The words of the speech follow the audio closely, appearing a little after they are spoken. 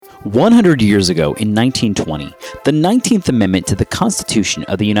100 years ago, in 1920, the 19th Amendment to the Constitution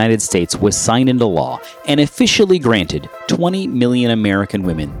of the United States was signed into law and officially granted 20 million American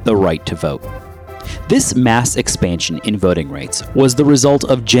women the right to vote. This mass expansion in voting rights was the result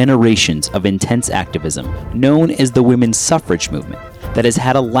of generations of intense activism known as the women's suffrage movement that has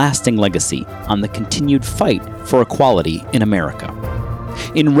had a lasting legacy on the continued fight for equality in America.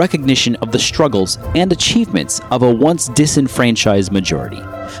 In recognition of the struggles and achievements of a once disenfranchised majority,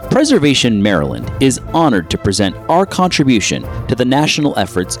 Preservation Maryland is honored to present our contribution to the national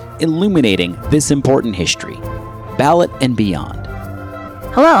efforts illuminating this important history. Ballot and Beyond.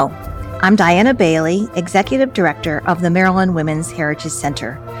 Hello, I'm Diana Bailey, Executive Director of the Maryland Women's Heritage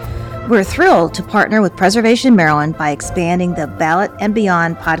Center. We're thrilled to partner with Preservation Maryland by expanding the Ballot and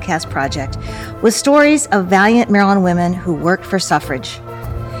Beyond podcast project with stories of valiant Maryland women who worked for suffrage.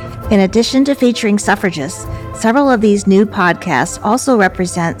 In addition to featuring suffragists, several of these new podcasts also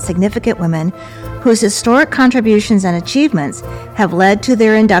represent significant women whose historic contributions and achievements have led to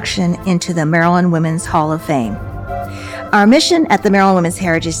their induction into the Maryland Women's Hall of Fame. Our mission at the Maryland Women's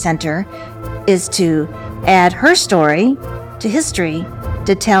Heritage Center is to add her story to history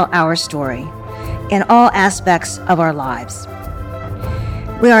to tell our story in all aspects of our lives.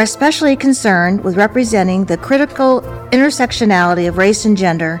 We are especially concerned with representing the critical intersectionality of race and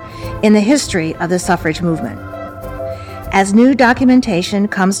gender in the history of the suffrage movement. As new documentation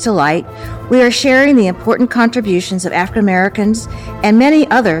comes to light, we are sharing the important contributions of African Americans and many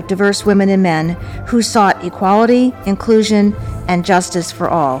other diverse women and men who sought equality, inclusion, and justice for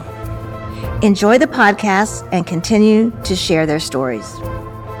all. Enjoy the podcast and continue to share their stories.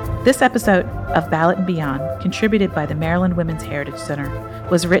 This episode of Ballot and Beyond, contributed by the Maryland Women's Heritage Center,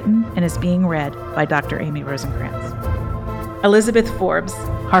 was written and is being read by Dr. Amy Rosencrantz. Elizabeth Forbes,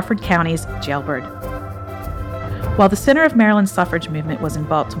 Harford County's jailbird. While the center of Maryland's suffrage movement was in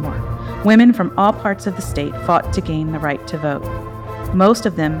Baltimore, women from all parts of the state fought to gain the right to vote. Most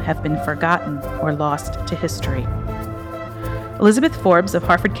of them have been forgotten or lost to history. Elizabeth Forbes of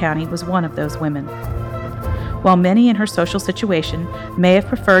Harford County was one of those women. While many in her social situation may have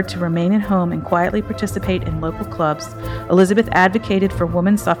preferred to remain at home and quietly participate in local clubs, Elizabeth advocated for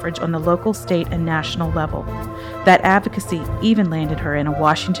women's suffrage on the local, state, and national level. That advocacy even landed her in a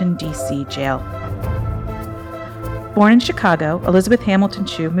Washington, D.C. jail. Born in Chicago, Elizabeth Hamilton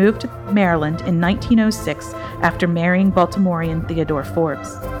Chu moved to Maryland in 1906 after marrying Baltimorean Theodore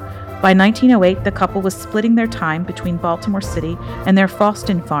Forbes. By 1908, the couple was splitting their time between Baltimore City and their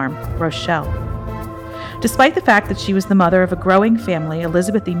Fallston farm, Rochelle. Despite the fact that she was the mother of a growing family,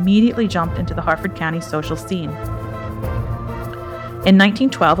 Elizabeth immediately jumped into the Harford County social scene. In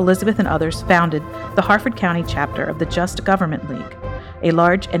 1912, Elizabeth and others founded the Harford County chapter of the Just Government League, a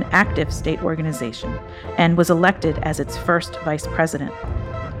large and active state organization, and was elected as its first vice president.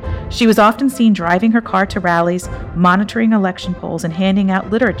 She was often seen driving her car to rallies, monitoring election polls, and handing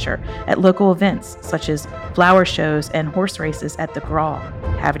out literature at local events such as flower shows and horse races at the Graw,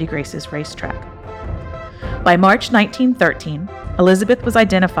 Havre de Grace's racetrack. By March 1913, Elizabeth was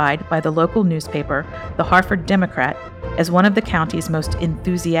identified by the local newspaper, the Harford Democrat, as one of the county's most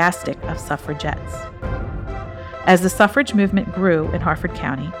enthusiastic of suffragettes. As the suffrage movement grew in Harford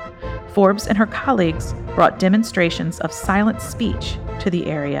County, Forbes and her colleagues brought demonstrations of silent speech to the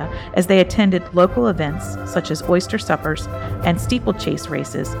area as they attended local events such as oyster suppers and steeplechase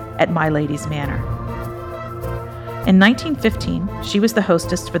races at My Lady's Manor. In 1915, she was the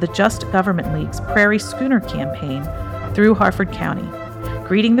hostess for the Just Government League's Prairie Schooner campaign through Harford County,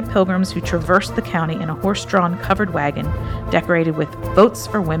 greeting the pilgrims who traversed the county in a horse-drawn covered wagon decorated with Votes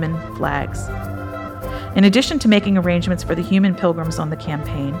for Women flags. In addition to making arrangements for the human pilgrims on the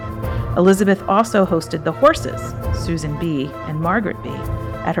campaign, Elizabeth also hosted the horses, Susan B. and Margaret B.,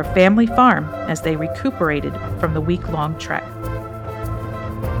 at her family farm as they recuperated from the week-long trek.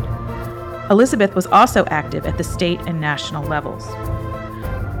 Elizabeth was also active at the state and national levels.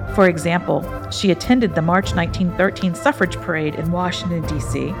 For example, she attended the March 1913 suffrage parade in Washington,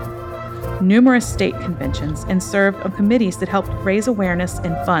 D.C., numerous state conventions, and served on committees that helped raise awareness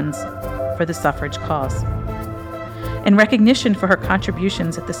and funds for the suffrage cause. In recognition for her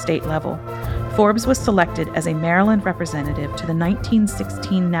contributions at the state level, Forbes was selected as a Maryland representative to the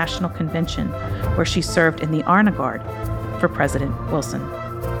 1916 National Convention, where she served in the Honor Guard for President Wilson.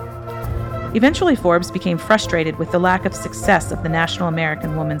 Eventually, Forbes became frustrated with the lack of success of the National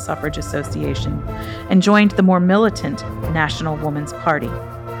American Woman Suffrage Association and joined the more militant National Woman's Party.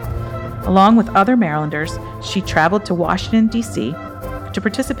 Along with other Marylanders, she traveled to Washington, D.C. to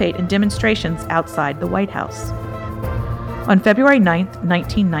participate in demonstrations outside the White House. On February 9,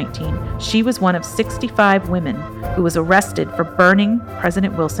 1919, she was one of 65 women who was arrested for burning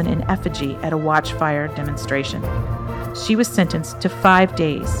President Wilson in effigy at a watch-fire demonstration. She was sentenced to 5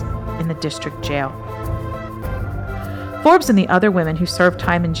 days in the district jail. Forbes and the other women who served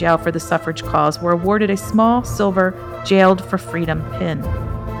time in jail for the suffrage cause were awarded a small silver Jailed for Freedom pin.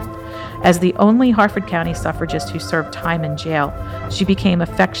 As the only Harford County suffragist who served time in jail, she became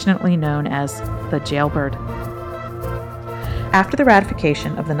affectionately known as the Jailbird. After the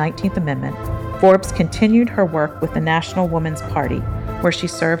ratification of the 19th Amendment, Forbes continued her work with the National Woman's Party, where she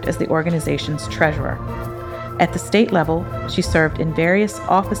served as the organization's treasurer. At the state level, she served in various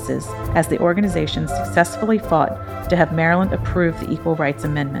offices as the organization successfully fought to have Maryland approve the Equal Rights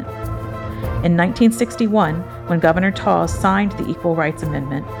Amendment. In 1961, when Governor Tawes signed the Equal Rights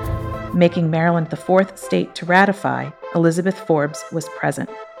Amendment, making Maryland the fourth state to ratify, Elizabeth Forbes was present.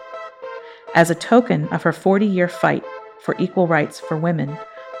 As a token of her 40-year fight for equal rights for women,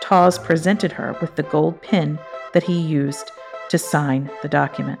 Tawes presented her with the gold pin that he used to sign the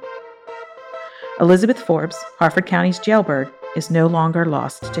document. Elizabeth Forbes, Harford County's jailbird, is no longer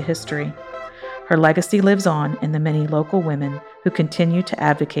lost to history. Her legacy lives on in the many local women who continue to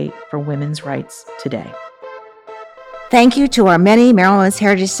advocate for women's rights today. Thank you to our many Maryland Women's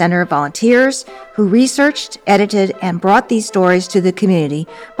Heritage Center volunteers who researched, edited, and brought these stories to the community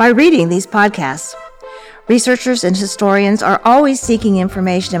by reading these podcasts. Researchers and historians are always seeking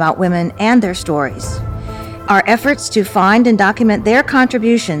information about women and their stories. Our efforts to find and document their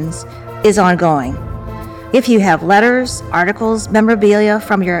contributions is ongoing. If you have letters, articles, memorabilia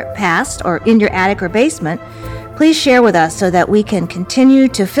from your past or in your attic or basement, please share with us so that we can continue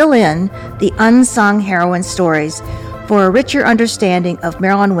to fill in the unsung heroine stories for a richer understanding of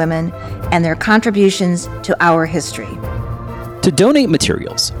Maryland women and their contributions to our history. To donate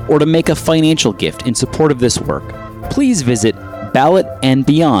materials or to make a financial gift in support of this work, please visit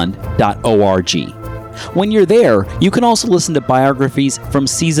ballotandbeyond.org. When you're there, you can also listen to biographies from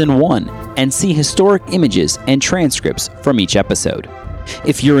Season 1 and see historic images and transcripts from each episode.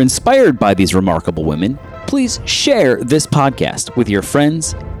 If you're inspired by these remarkable women, please share this podcast with your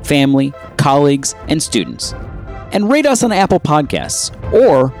friends, family, colleagues, and students. And rate us on Apple Podcasts,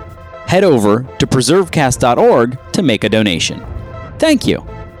 or head over to preservecast.org to make a donation. Thank you.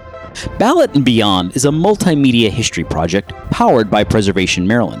 Ballot and Beyond is a multimedia history project powered by Preservation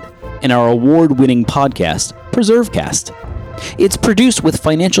Maryland and our award-winning podcast, PreserveCast. It's produced with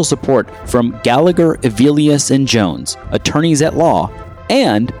financial support from Gallagher, Evelius & Jones, attorneys at law,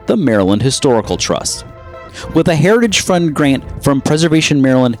 and the Maryland Historical Trust. With a Heritage Fund grant from Preservation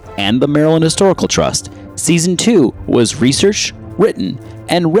Maryland and the Maryland Historical Trust, Season 2 was researched, written,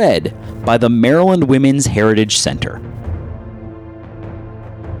 and read by the Maryland Women's Heritage Center.